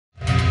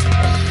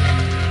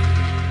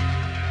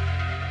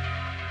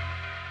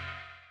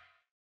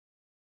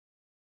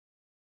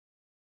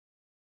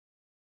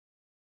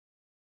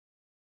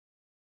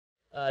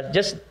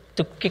Just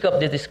to kick off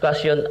the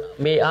discussion,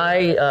 may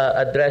I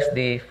address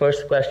the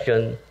first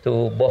question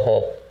to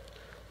Bohok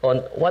on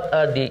what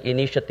are the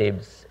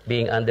initiatives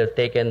being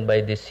undertaken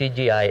by the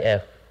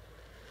CGIF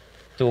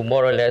to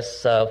more or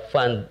less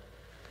fund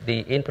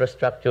the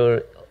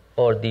infrastructure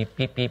or the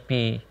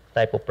PPP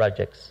type of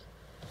projects?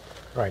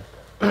 Right.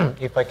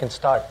 If I can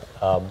start,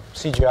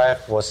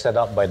 CGIF was set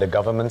up by the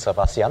governments of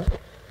ASEAN,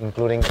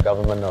 including the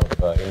government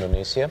of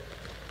Indonesia,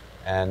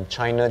 and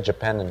China,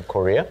 Japan, and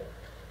Korea,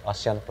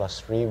 ASEAN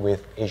 +3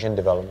 with Asian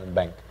Development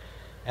Bank.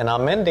 And our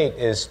mandate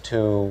is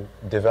to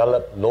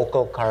develop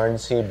local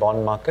currency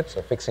bond markets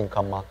or fixed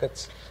income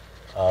markets,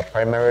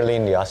 primarily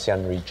in the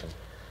ASEAN region.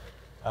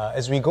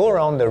 As we go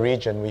around the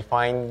region, we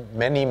find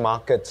many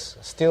markets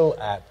still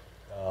at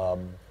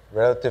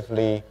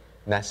relatively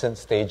nascent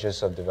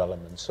stages of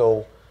development.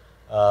 So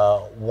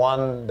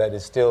one that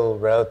is still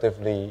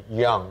relatively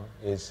young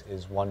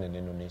is one in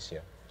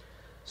Indonesia.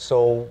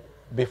 So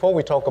before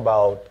we talk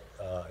about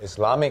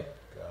Islamic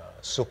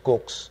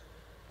sukuks,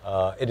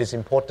 it is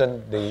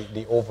important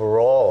the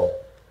overall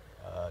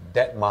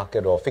debt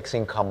market or fixed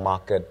income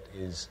market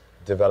is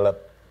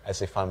developed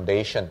as a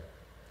foundation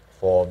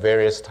for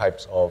various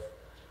types of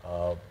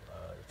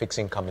fixed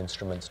income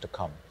instruments to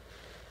come.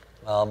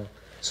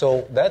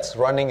 So that's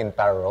running in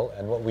parallel,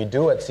 and what we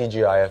do at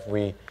CGIF,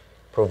 we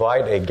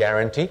provide a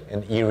guarantee,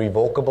 an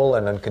irrevocable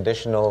and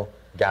unconditional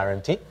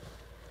guarantee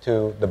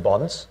to the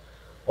bonds,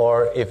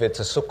 or if it's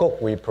a sukuk,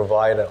 we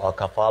provide an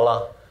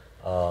al-kafala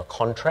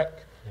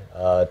contract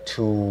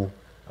to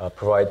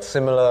provide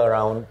similar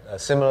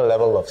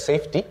level of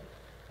safety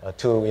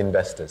to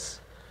investors.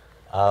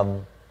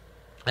 And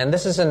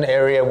this is an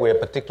area we're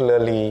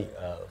particularly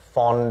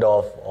fond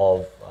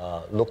of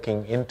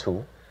looking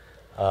into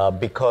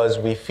because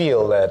we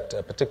feel that,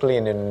 particularly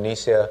in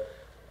Indonesia,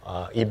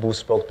 Ibu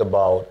spoke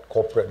about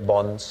corporate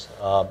bonds.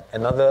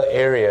 Another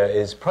area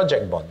is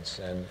project bonds,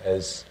 and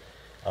as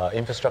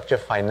infrastructure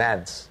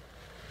finance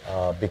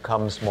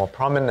becomes more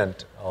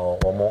prominent or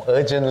more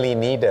urgently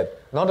needed,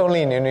 not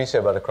only in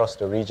Indonesia but across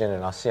the region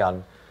and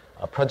ASEAN,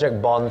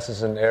 project bonds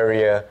is an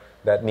area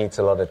that needs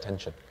a lot of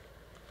attention.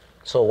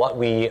 So what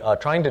we are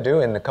trying to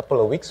do in a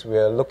couple of weeks, we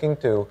are looking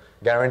to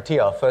guarantee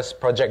our first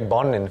project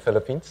bond in the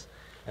Philippines,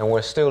 and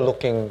we're still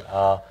looking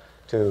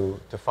to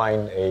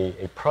find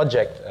a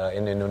project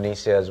in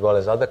Indonesia as well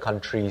as other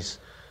countries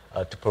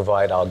to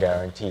provide our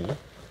guarantee.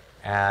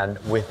 And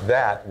with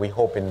that, we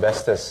hope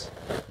investors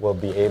will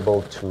be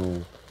able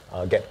to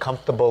get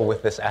comfortable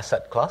with this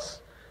asset class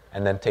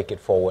and then take it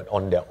forward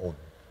on their own.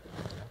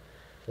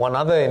 One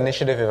other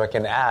initiative, if I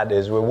can add,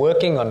 is we're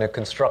working on a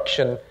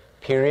construction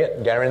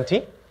period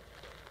guarantee,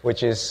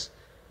 which is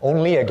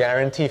only a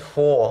guarantee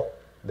for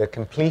the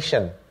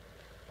completion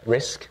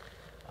risk.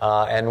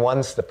 And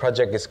once the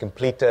project is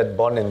completed,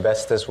 bond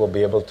investors will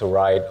be able to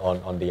ride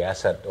on the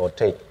asset or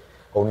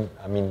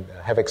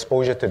have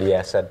exposure to the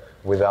asset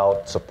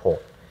without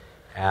support.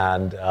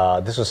 And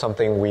this was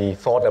something we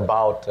thought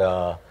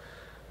about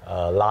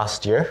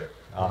last year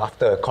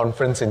after a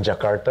conference in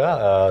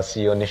Jakarta.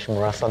 CEO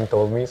Nishimura-san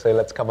told me, so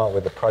let's come out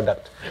with a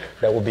product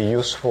that will be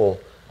useful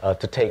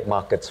to take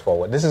markets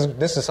forward. This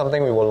is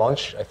something we will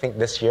launch, I think,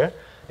 this year.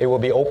 It will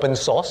be open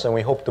source, and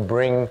we hope to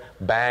bring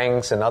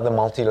banks and other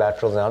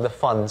multilaterals and other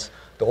funds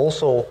to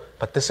also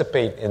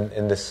participate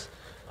in this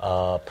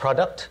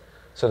product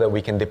so that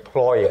we can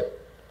deploy it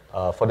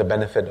for the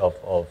benefit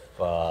of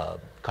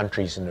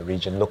countries in the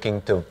region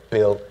looking to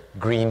build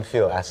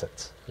greenfield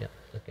assets. Yeah,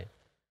 okay.